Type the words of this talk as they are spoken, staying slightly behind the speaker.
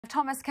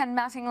Thomas Ken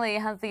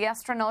Mattingly, the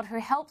astronaut who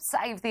helped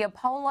save the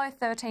Apollo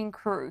 13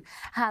 crew,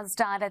 has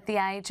died at the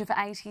age of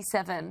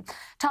 87.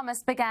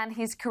 Thomas began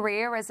his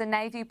career as a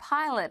Navy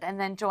pilot and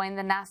then joined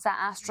the NASA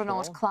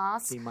astronaut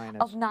class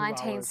of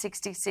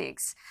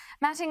 1966.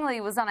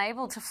 Mattingly was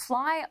unable to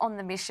fly on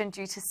the mission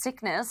due to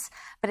sickness,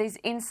 but his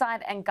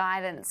insight and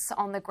guidance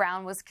on the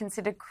ground was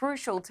considered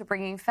crucial to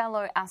bringing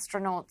fellow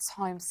astronauts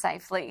home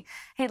safely.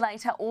 He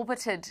later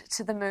orbited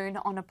to the moon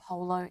on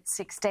Apollo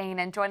 16.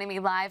 And joining me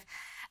live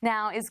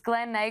now is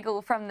Glenn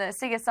Nagel from the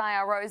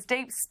CSIRO's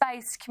Deep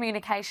Space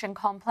Communication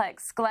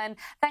Complex. Glenn,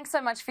 thanks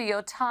so much for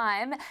your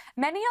time.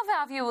 Many of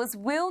our viewers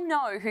will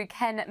know who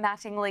Ken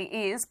Mattingly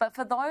is, but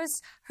for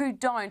those who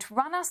don't,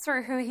 run us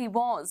through who he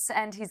was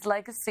and his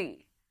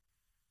legacy.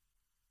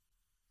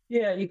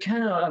 Yeah, you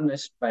cannot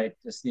underestimate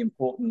just the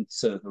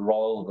importance of the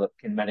role that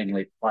Ken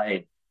Mattingly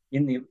played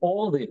in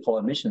all the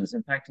Apollo missions.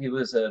 In fact, he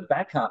was a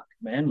backup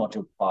command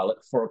module pilot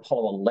for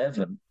Apollo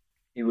 11.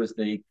 He was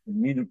the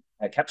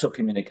capsule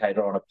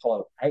communicator on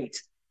Apollo 8,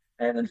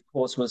 and of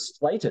course was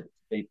slated to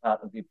be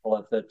part of the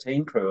Apollo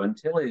 13 crew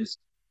until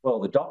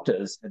the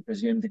doctors had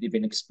presumed that he'd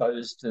been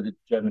exposed to the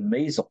German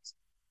measles,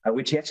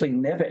 which he actually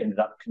never ended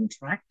up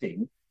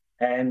contracting,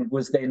 and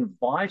was then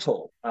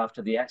vital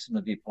after the accident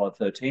of the Apollo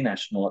 13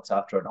 astronauts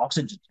after an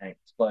oxygen tank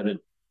exploded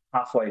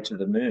halfway to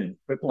the moon,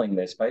 crippling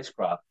their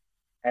spacecraft.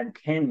 And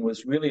Ken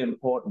was really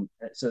important.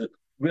 It's a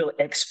real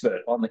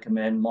expert on the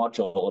command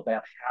module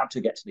about how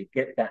to actually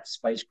get that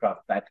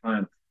spacecraft back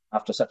home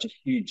after such a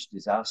huge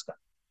disaster.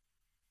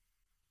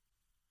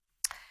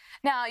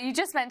 Now, you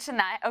just mentioned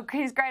that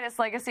his greatest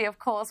legacy, of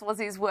course, was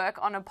his work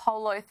on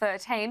Apollo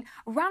 13.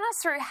 Run us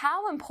through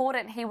how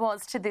important he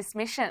was to this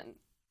mission.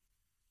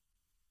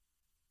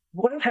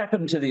 What had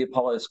happened to the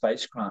Apollo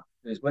spacecraft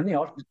is when the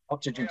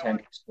oxygen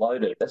tank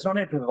exploded, it's not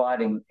only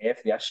providing air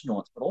for the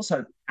astronauts, but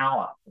also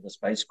power for the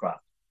spacecraft.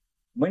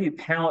 When you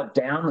power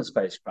down the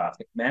spacecraft,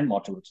 the command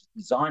module, which is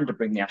designed to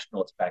bring the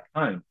astronauts back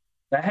home,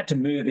 they had to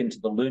move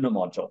into the lunar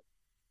module,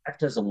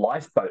 act as a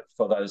lifeboat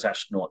for those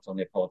astronauts on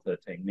the Apollo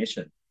 13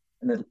 mission.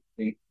 And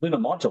the lunar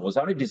module was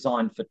only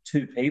designed for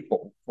 2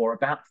 people for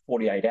about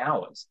 48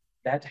 hours.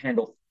 They had to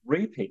handle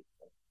 3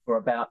 people for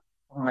about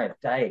 5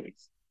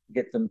 days to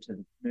get them to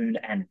the moon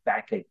and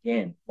back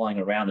again, flying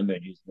around the moon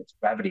using its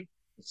gravity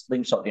to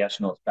slingshot the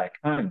astronauts back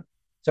home.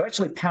 So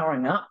actually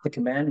powering up the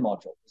command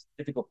module is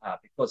the difficult part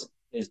because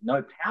there's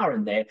no power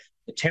in there.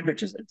 The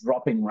temperatures are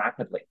dropping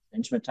rapidly. The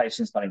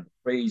instrumentation is starting to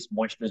freeze,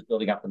 moisture is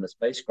building up in the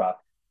spacecraft.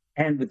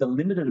 And with the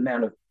limited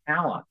amount of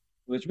power,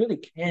 it was really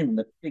Ken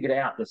that figured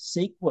out the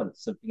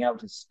sequence of being able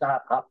to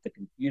start up the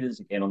computers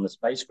again on the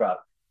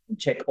spacecraft and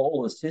check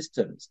all the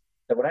systems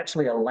that would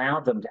actually allow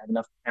them to have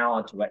enough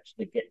power to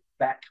actually get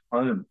back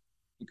home,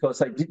 because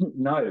they didn't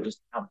know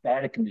just how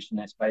bad a condition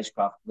their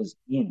spacecraft was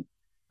in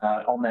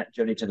on that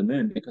journey to the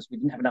moon, because we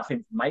didn't have enough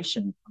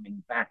information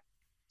coming back.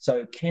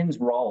 So Ken's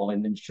role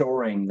in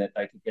ensuring that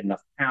they could get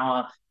enough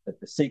power, that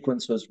the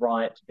sequence was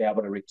right to be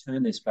able to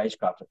return this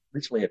spacecraft,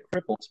 literally a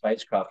crippled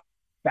spacecraft,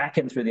 back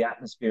in through the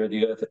atmosphere of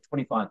the Earth at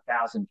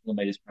 25,000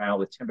 kilometers per hour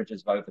with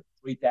temperatures of over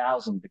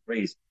 3,000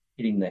 degrees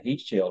hitting the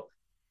heat shield.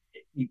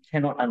 You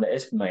cannot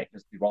underestimate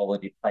just the role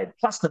that he played,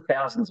 plus the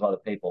thousands of other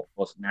people, of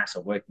course,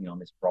 NASA working on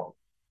this problem.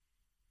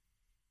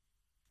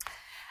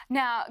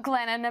 Now,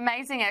 Glenn, an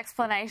amazing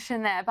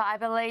explanation there, but I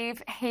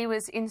believe he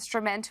was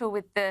instrumental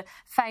with the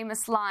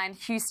famous line,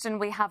 "Houston,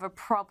 we have a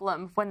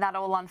problem," when that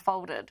all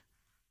unfolded.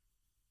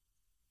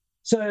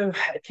 So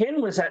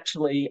Ken was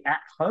actually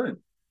at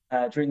home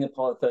during the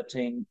Apollo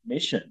 13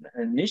 mission.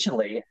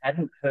 Initially,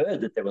 hadn't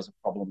heard that there was a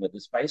problem with the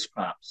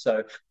spacecraft.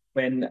 So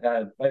when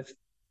both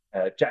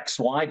Jack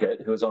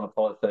Swigert, who was on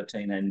Apollo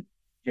 13, and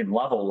Jim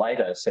Lovell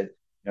later said,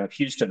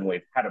 "Houston,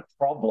 we've had a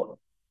problem,"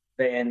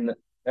 then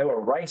they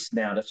were raced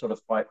now to sort of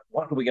fight,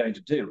 what are we going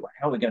to do?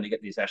 How are we going to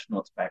get these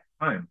astronauts back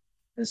home?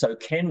 And so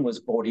Ken was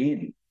brought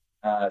in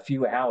a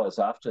few hours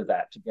after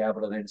that to be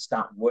able to then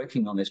start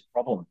working on this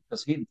problem,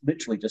 because he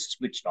literally just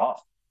switched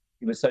off.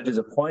 He was so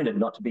disappointed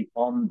not to be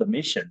on the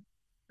mission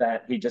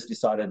that he just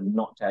decided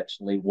not to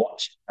actually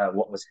watch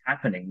what was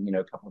happening,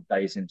 a couple of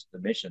days into the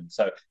mission.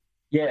 So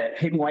yeah,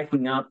 him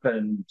waking up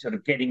and sort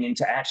of getting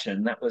into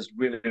action, that was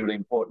really, really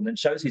important, and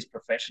shows his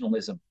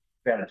professionalism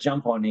to be able to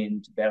jump on in,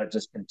 to be able to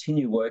just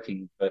continue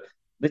working for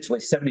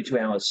literally 72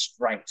 hours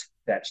straight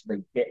to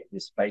actually get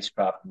this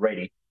spacecraft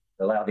ready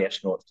to allow the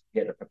astronauts to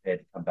get it prepared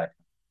to come back.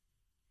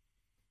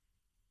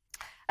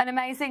 An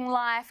amazing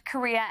life,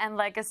 career and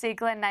legacy.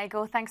 Glenn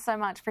Nagel, thanks so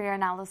much for your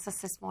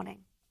analysis this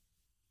morning.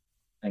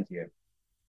 Thank you.